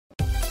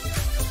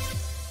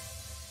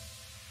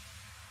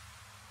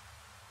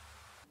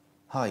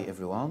Hi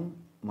everyone,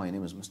 my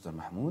name is Mr.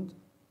 Mahmoud.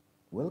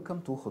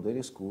 Welcome to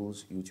Khudairi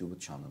School's YouTube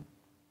channel.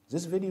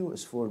 This video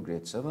is for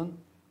Grade 7,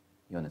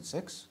 Unit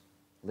 6.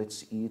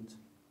 Let's eat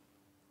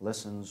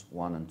Lessons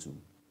 1 and 2.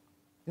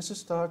 Let's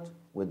start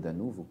with the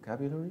new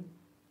vocabulary.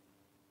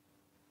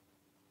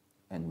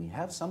 And we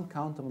have some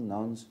countable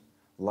nouns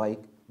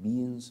like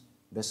beans,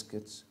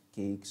 biscuits,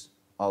 cakes,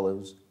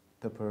 olives,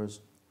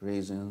 peppers,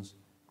 raisins,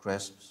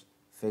 crisps,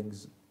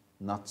 figs,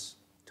 nuts,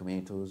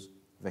 tomatoes,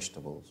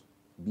 vegetables.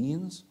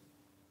 Beans,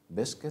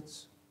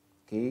 biscuits,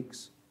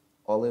 cakes,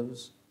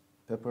 olives,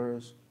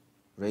 peppers,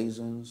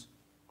 raisins,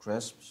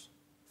 crisps,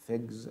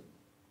 figs,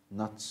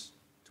 nuts,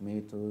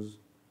 tomatoes,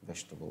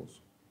 vegetables.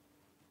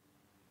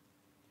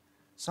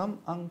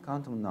 Some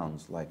uncountable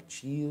nouns like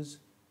cheese,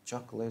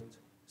 chocolate,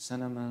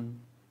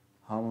 cinnamon,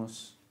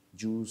 hummus,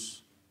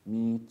 juice,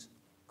 meat,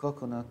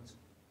 coconut,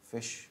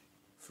 fish,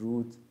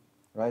 fruit,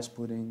 rice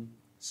pudding,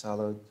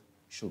 salad,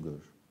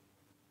 sugar.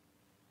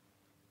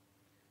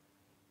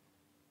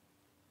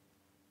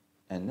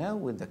 And now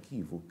with the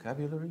key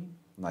vocabulary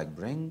like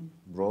bring,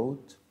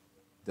 brought,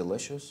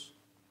 delicious,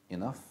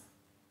 enough,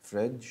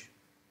 fridge,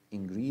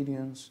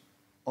 ingredients,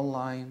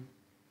 online,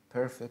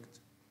 perfect,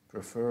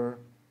 prefer,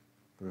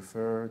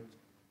 preferred,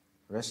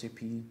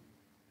 recipe,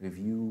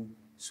 review,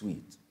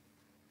 sweet.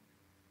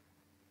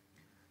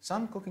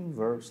 Some cooking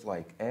verbs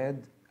like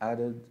add,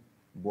 added,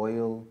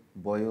 boil,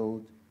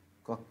 boiled,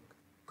 cook,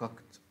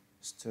 cooked,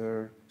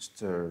 stir,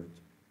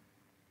 stirred.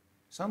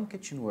 Some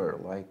kitchenware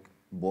like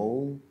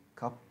bowl,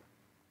 cup,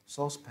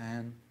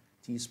 saucepan,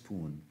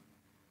 teaspoon.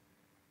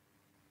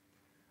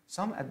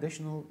 Some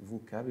additional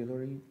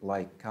vocabulary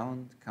like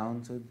count,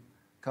 counted,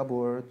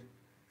 cupboard,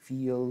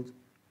 field,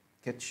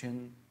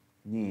 kitchen,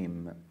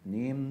 name,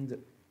 named,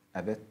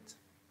 a bit,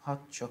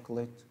 hot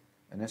chocolate,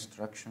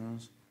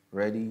 instructions,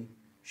 ready,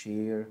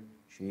 share,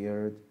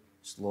 shared,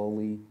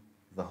 slowly,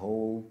 the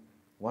whole,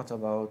 what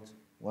about,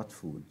 what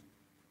food.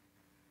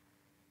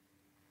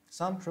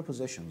 Some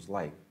prepositions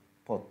like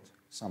put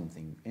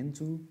something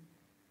into,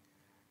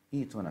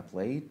 eat on a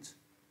plate,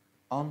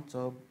 on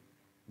top,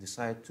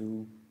 decide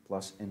to,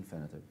 plus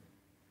infinitive.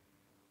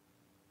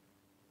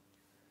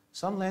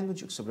 Some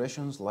language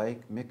expressions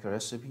like make a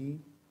recipe,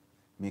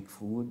 make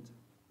food,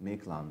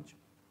 make lunch.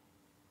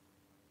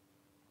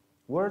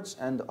 Words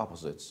and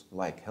opposites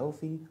like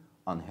healthy,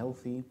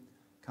 unhealthy,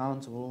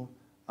 countable,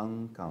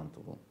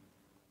 uncountable.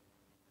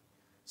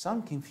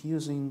 Some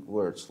confusing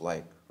words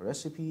like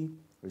recipe,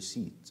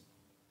 receipt,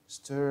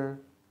 stir,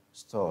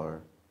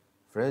 star,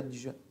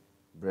 fridge,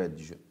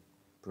 bridge,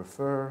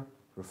 prefer,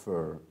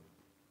 prefer.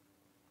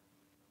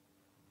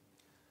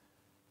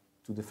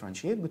 To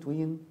differentiate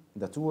between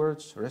the two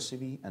words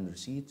recipe and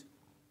receipt,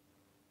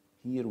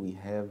 here we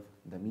have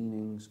the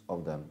meanings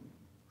of them.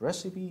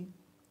 Recipe,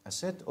 a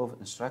set of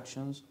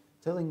instructions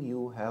telling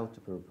you how to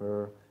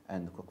prepare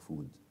and cook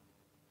food.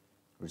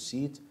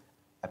 Receipt,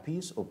 a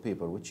piece of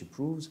paper which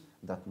proves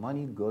that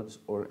money, goods,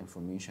 or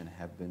information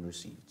have been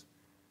received.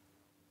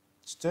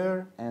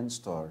 Stir and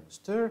star.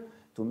 Stir,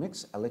 to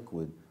mix a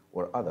liquid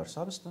or other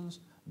substance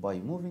by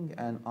moving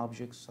an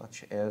object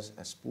such as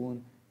a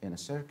spoon in a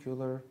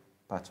circular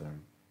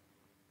pattern.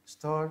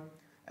 Star,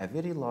 a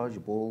very large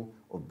ball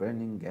of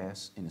burning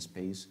gas in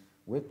space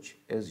which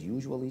is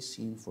usually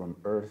seen from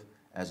Earth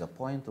as a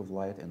point of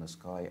light in the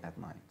sky at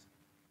night.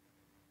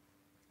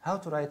 How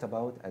to write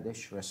about a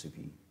dish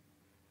recipe.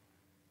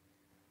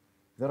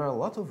 There are a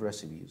lot of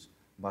recipes,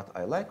 but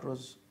I like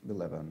rose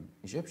bilaban,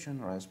 Egyptian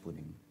rice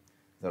pudding.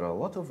 There are a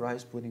lot of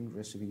rice pudding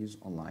recipes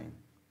online,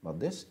 but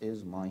this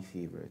is my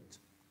favorite.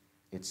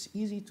 It's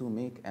easy to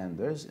make and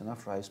there's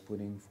enough rice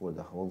pudding for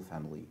the whole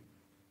family.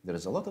 There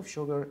is a lot of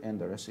sugar in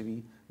the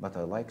recipe, but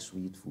I like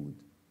sweet food.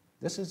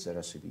 This is the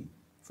recipe.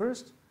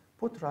 First,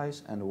 put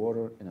rice and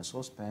water in a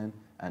saucepan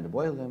and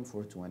boil them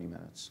for 20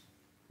 minutes.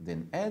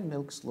 Then add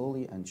milk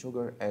slowly and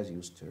sugar as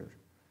you stir.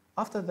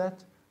 After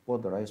that,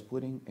 put the rice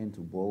pudding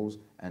into bowls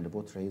and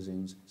put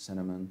raisins,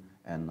 cinnamon,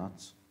 and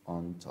nuts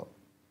on top.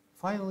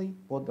 Finally,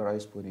 put the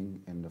rice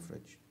pudding in the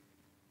fridge.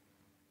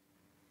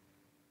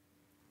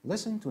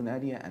 Listen to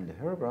Nadia and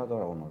her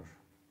brother Omar.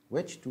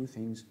 Which two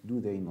things do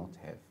they not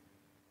have?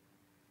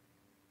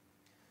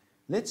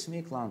 Let's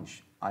make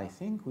lunch. I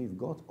think we've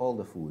got all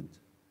the food.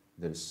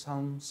 There's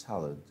some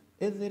salad.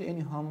 Is there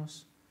any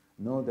hummus?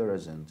 No, there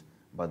isn't,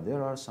 but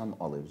there are some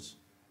olives.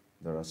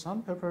 There are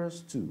some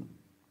peppers too.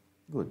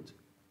 Good.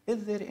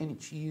 Is there any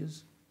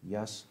cheese?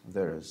 Yes,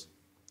 there is.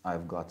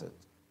 I've got it.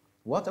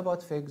 What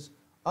about figs?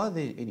 Are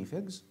there any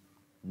figs?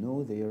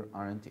 No, there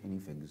aren't any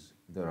figs.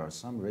 There are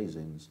some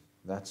raisins.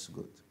 That's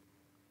good.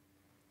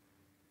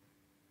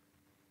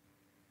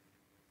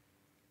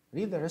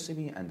 Read the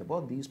recipe and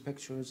put these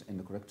pictures in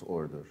the correct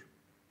order.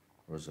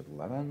 Rose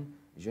bilaban,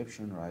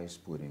 Egyptian rice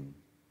pudding.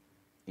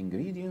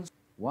 Ingredients: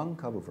 1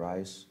 cup of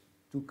rice,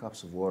 2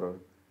 cups of water,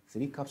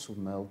 3 cups of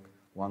milk,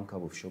 1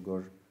 cup of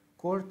sugar,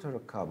 quarter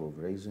cup of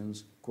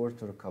raisins,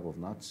 quarter cup of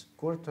nuts,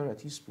 quarter a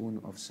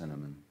teaspoon of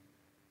cinnamon.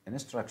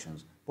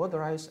 Instructions: put the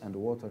rice and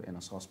water in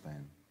a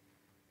saucepan.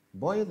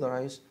 Boil the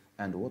rice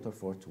and water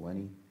for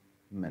 20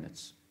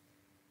 minutes.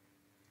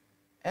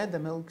 Add the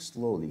milk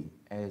slowly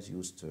as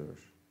you stir.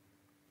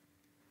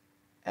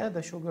 Add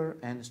the sugar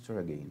and stir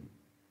again.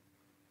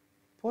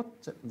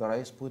 Put the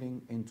rice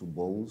pudding into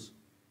bowls.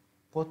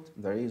 Put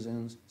the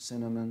raisins,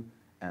 cinnamon,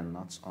 and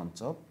nuts on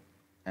top.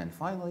 And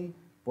finally,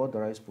 put the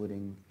rice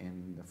pudding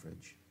in the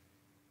fridge.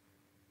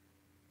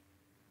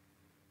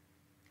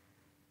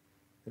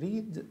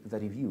 Read the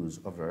reviews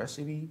of the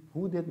recipe.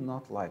 Who did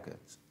not like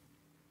it?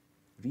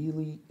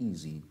 Really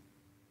easy.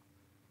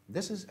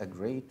 This is a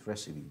great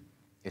recipe.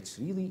 It's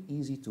really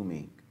easy to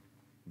make.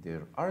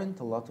 There aren't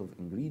a lot of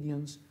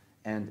ingredients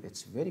and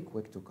it's very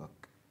quick to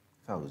cook.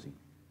 Fawzi.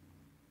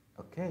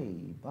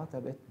 Okay, but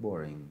a bit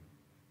boring.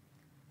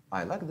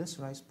 I like this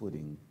rice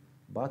pudding,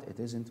 but it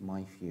isn't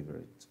my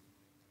favorite.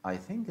 I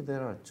think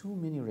there are too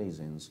many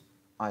raisins.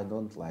 I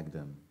don't like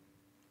them.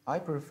 I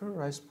prefer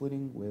rice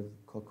pudding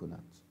with coconut.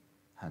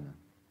 Hannah.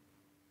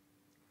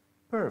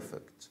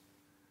 Perfect.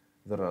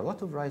 There are a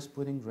lot of rice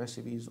pudding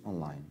recipes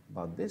online,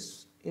 but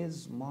this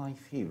is my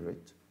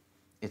favorite.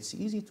 It's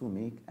easy to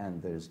make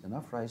and there's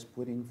enough rice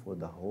pudding for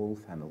the whole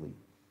family.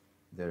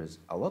 There's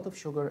a lot of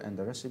sugar in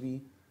the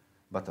recipe,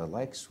 but I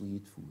like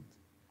sweet food.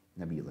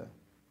 Nabila.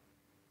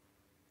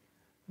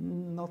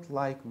 Not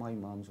like my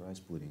mom's rice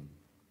pudding.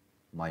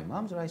 My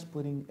mom's rice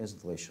pudding is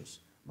delicious,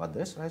 but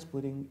this rice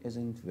pudding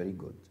isn't very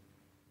good.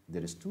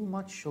 There is too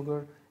much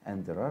sugar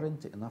and there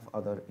aren't enough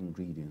other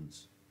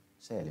ingredients.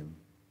 Salim.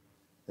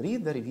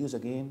 Read the reviews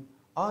again.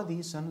 Are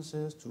these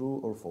sentences true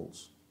or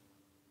false?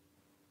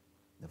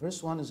 The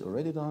first one is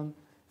already done.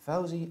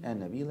 Fawzi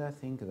and Nabila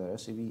think the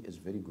recipe is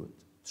very good.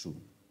 True.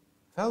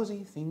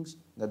 Fawzi thinks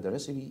that the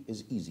recipe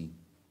is easy.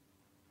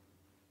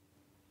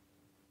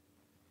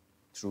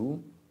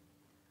 True.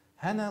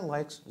 Hannah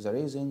likes the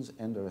raisins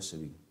in the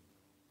recipe.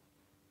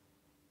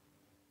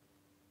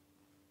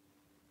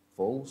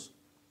 False.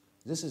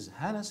 This is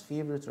Hannah's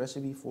favorite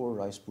recipe for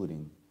rice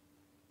pudding.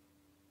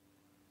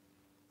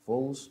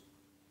 False.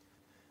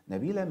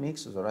 Nabila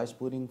makes the rice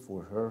pudding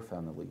for her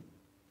family.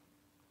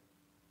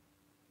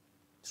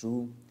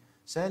 True.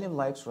 Salim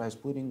likes rice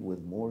pudding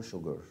with more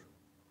sugar.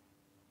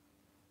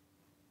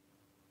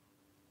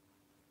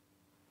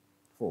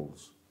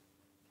 False.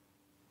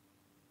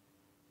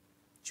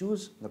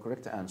 Choose the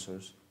correct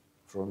answers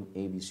from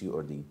A, B, C,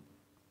 or D.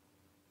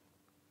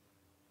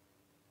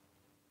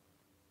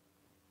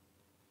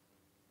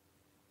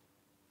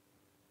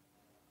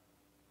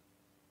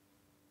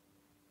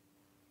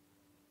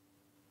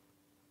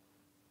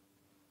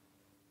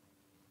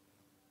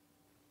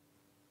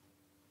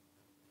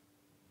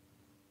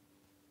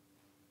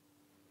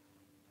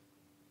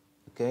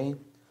 Okay,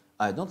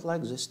 I don't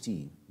like this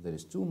tea. There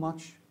is too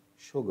much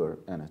sugar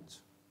in it.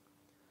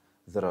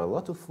 There are a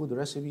lot of food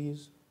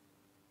recipes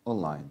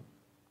online.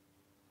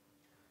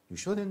 You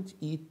shouldn't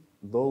eat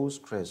those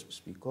crisps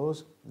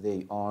because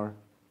they are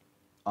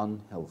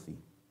unhealthy.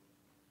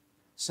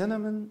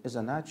 Cinnamon is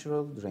a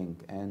natural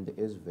drink and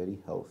is very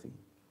healthy.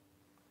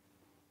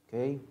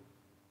 Okay?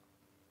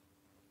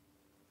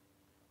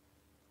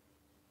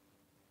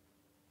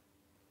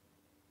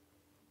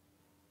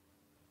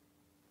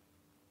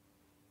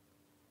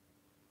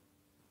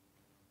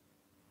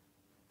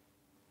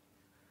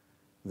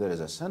 There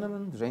is a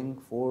cinnamon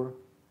drink for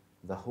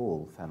the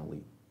whole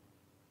family.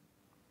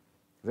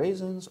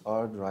 Raisins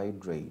are dried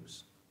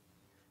grapes.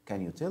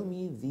 Can you tell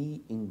me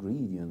the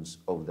ingredients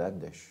of that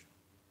dish?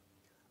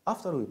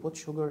 After we put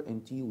sugar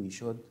in tea, we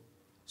should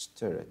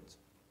stir it.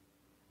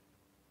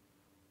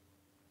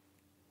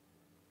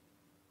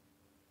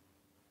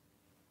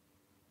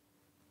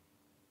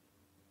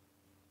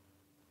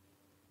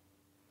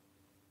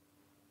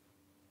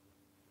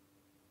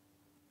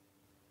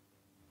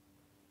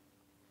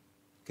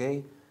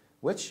 Okay,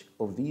 which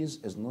of these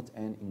is not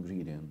an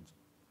ingredient?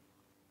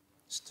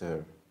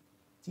 Stir.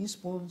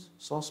 Teaspoons,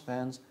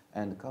 saucepans,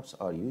 and cups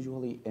are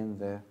usually in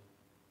the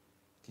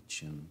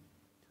kitchen.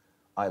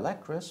 I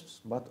like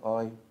crisps, but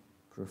I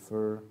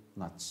prefer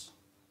nuts.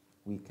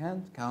 We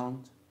can't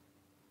count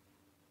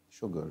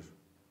sugar.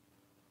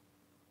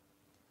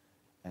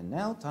 And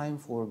now time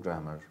for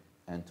grammar.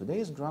 And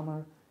today's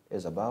grammar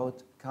is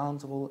about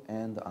countable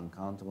and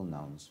uncountable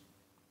nouns.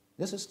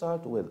 Let's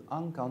start with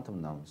uncountable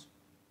nouns.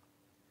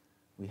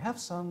 We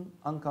have some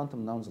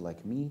uncountable nouns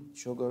like meat,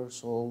 sugar,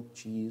 salt,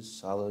 cheese,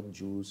 salad,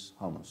 juice,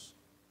 hummus.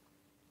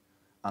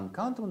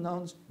 Uncountable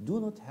nouns do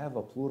not have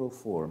a plural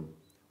form.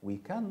 We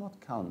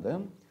cannot count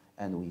them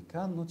and we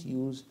cannot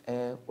use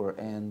a or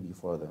an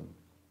before them.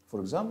 For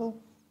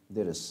example,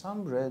 there is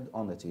some bread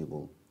on the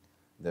table.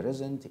 There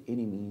isn't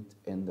any meat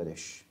in the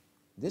dish.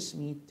 This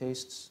meat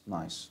tastes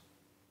nice.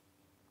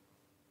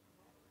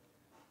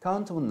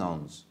 Countable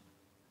nouns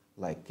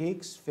like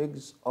cakes,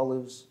 figs,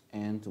 olives,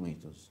 and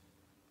tomatoes.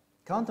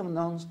 Countable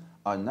nouns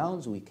are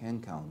nouns we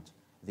can count.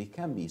 They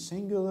can be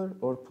singular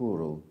or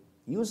plural.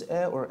 Use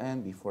a or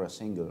an before a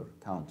singular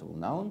countable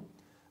noun.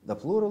 The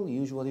plural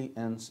usually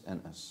ends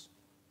in s.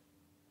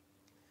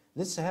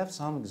 Let's have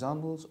some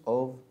examples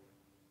of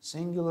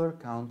singular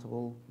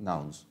countable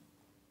nouns.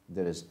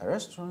 There is a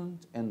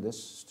restaurant in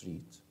this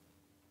street.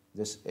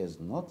 This is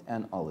not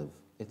an olive,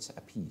 it's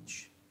a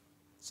peach.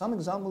 Some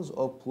examples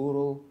of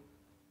plural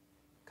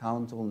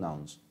countable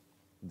nouns.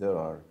 There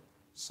are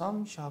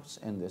some shops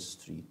in this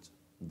street.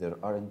 There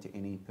aren't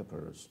any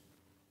peppers.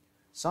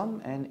 Some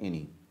and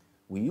any.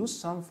 We use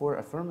some for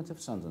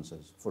affirmative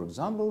sentences. For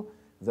example,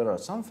 there are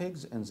some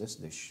figs in this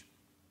dish.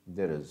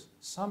 There is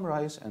some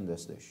rice in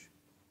this dish.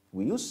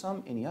 We use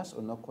some in yes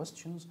or no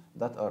questions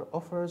that are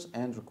offers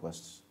and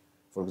requests.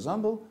 For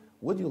example,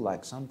 would you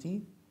like some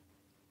tea?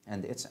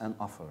 And it's an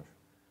offer.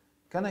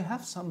 Can I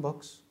have some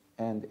books?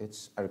 And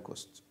it's a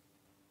request.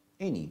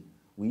 Any.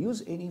 We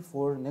use any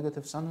for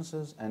negative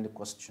sentences and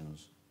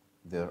questions.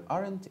 There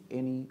aren't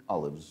any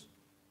olives.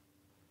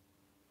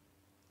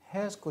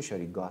 Has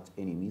koshari got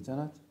any meat in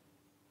it?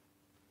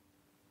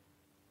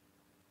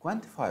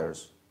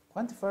 Quantifiers.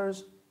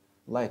 Quantifiers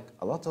like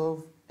a lot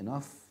of,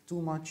 enough,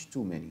 too much,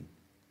 too many.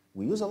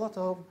 We use a lot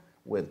of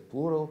with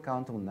plural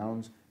countable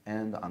nouns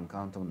and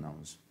uncountable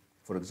nouns.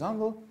 For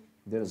example,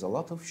 there is a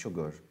lot of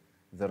sugar.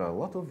 There are a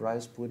lot of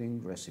rice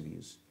pudding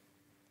recipes.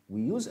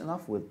 We use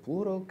enough with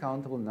plural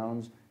countable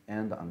nouns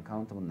and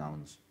uncountable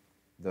nouns.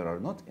 There are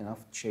not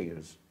enough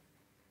chairs.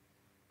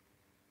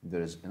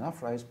 There is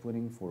enough rice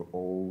pudding for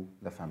all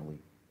the family.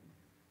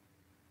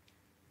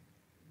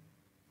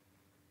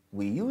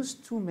 We use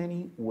too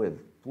many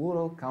with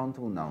plural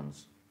countable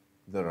nouns.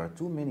 There are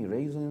too many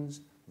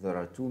raisins. There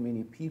are too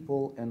many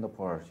people in the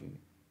party.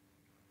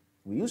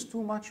 We use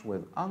too much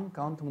with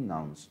uncountable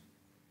nouns.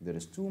 There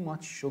is too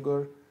much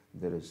sugar.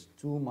 There is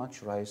too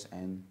much rice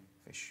and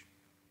fish.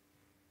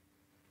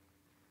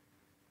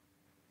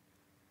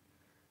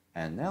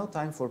 And now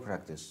time for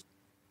practice.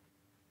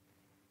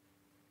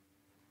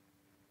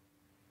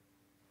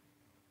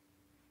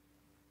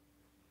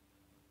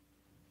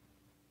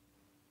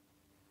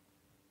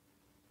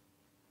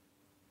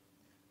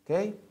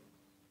 Okay,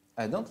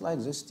 I don't like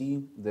this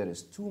tea. There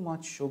is too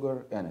much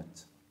sugar in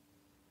it.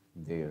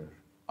 There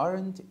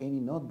aren't any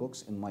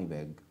notebooks in my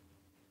bag.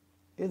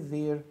 Is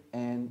there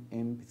an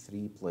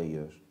MP3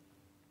 player?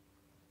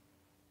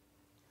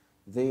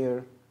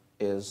 There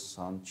is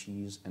some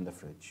cheese in the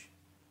fridge.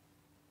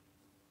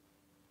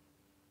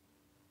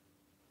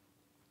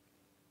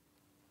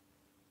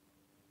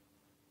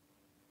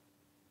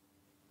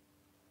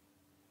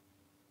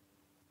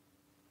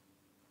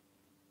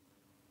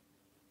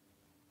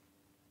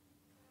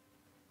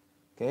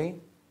 Okay,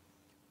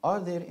 are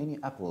there any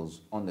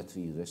apples on the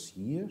tree this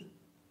year?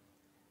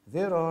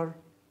 There are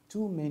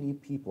too many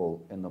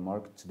people in the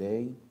market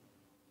today.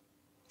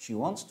 She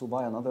wants to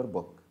buy another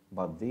book,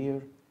 but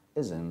there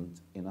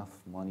isn't enough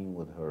money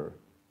with her.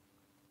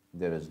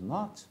 There is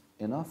not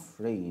enough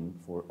rain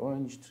for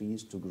orange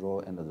trees to grow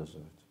in the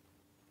desert.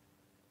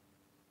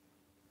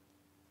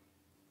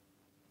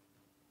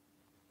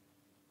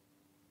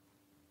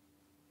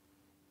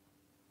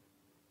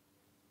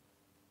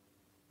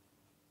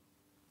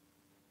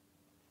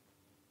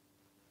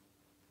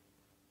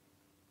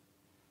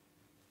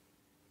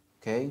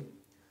 Okay,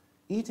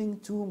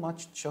 eating too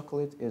much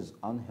chocolate is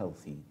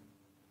unhealthy.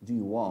 Do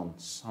you want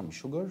some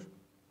sugar?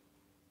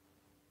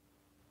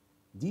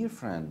 Dear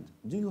friend,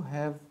 do you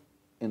have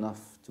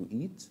enough to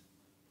eat?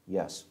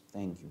 Yes,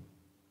 thank you.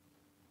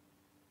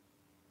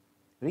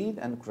 Read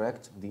and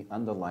correct the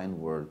underlined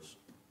words.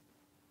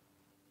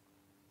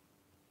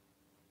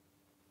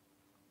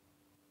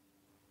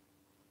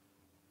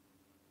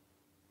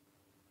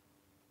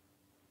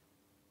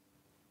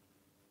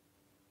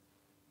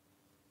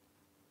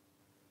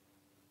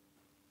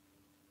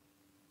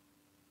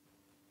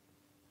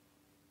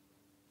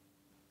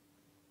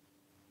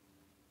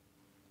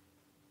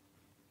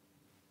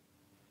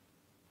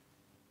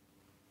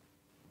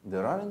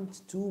 There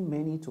aren't too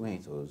many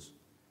tomatoes.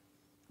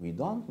 We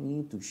don't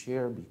need to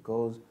share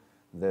because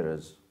there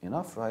is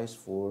enough rice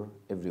for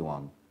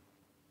everyone.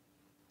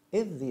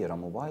 Is there a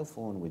mobile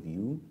phone with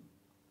you?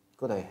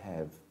 Could I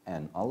have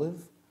an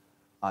olive?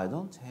 I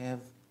don't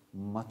have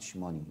much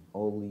money,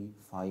 only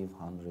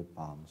 500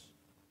 pounds.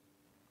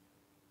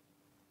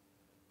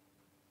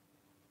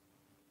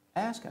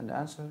 Ask and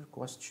answer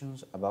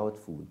questions about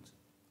food.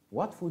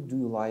 What food do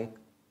you like?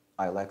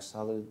 I like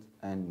salad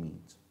and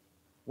meat.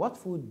 What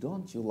food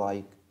don't you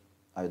like?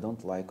 I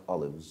don't like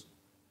olives.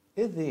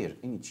 Is there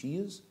any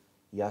cheese?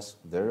 Yes,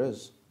 there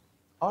is.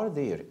 Are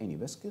there any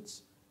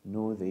biscuits?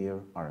 No, there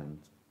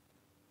aren't.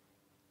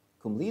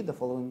 Complete the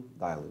following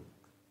dialogue.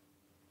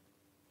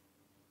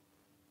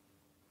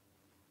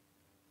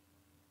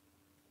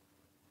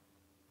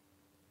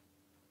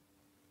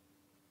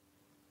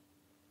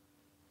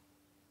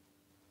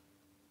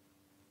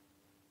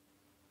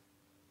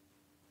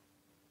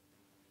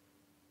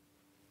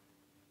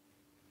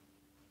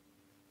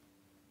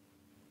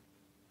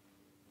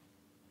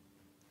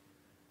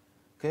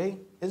 Okay,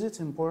 is it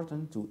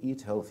important to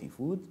eat healthy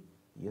food?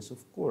 Yes,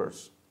 of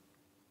course.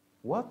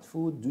 What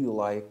food do you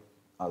like?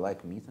 I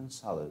like meat and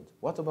salad.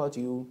 What about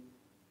you?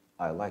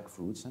 I like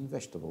fruits and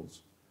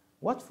vegetables.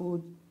 What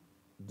food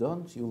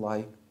don't you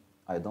like?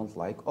 I don't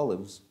like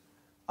olives.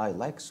 I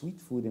like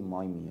sweet food in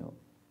my meal.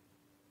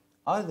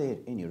 Are there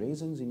any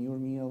raisins in your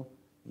meal?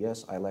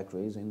 Yes, I like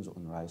raisins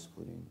on rice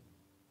pudding.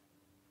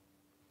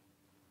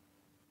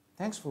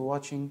 Thanks for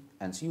watching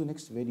and see you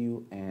next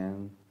video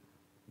and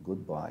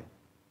goodbye.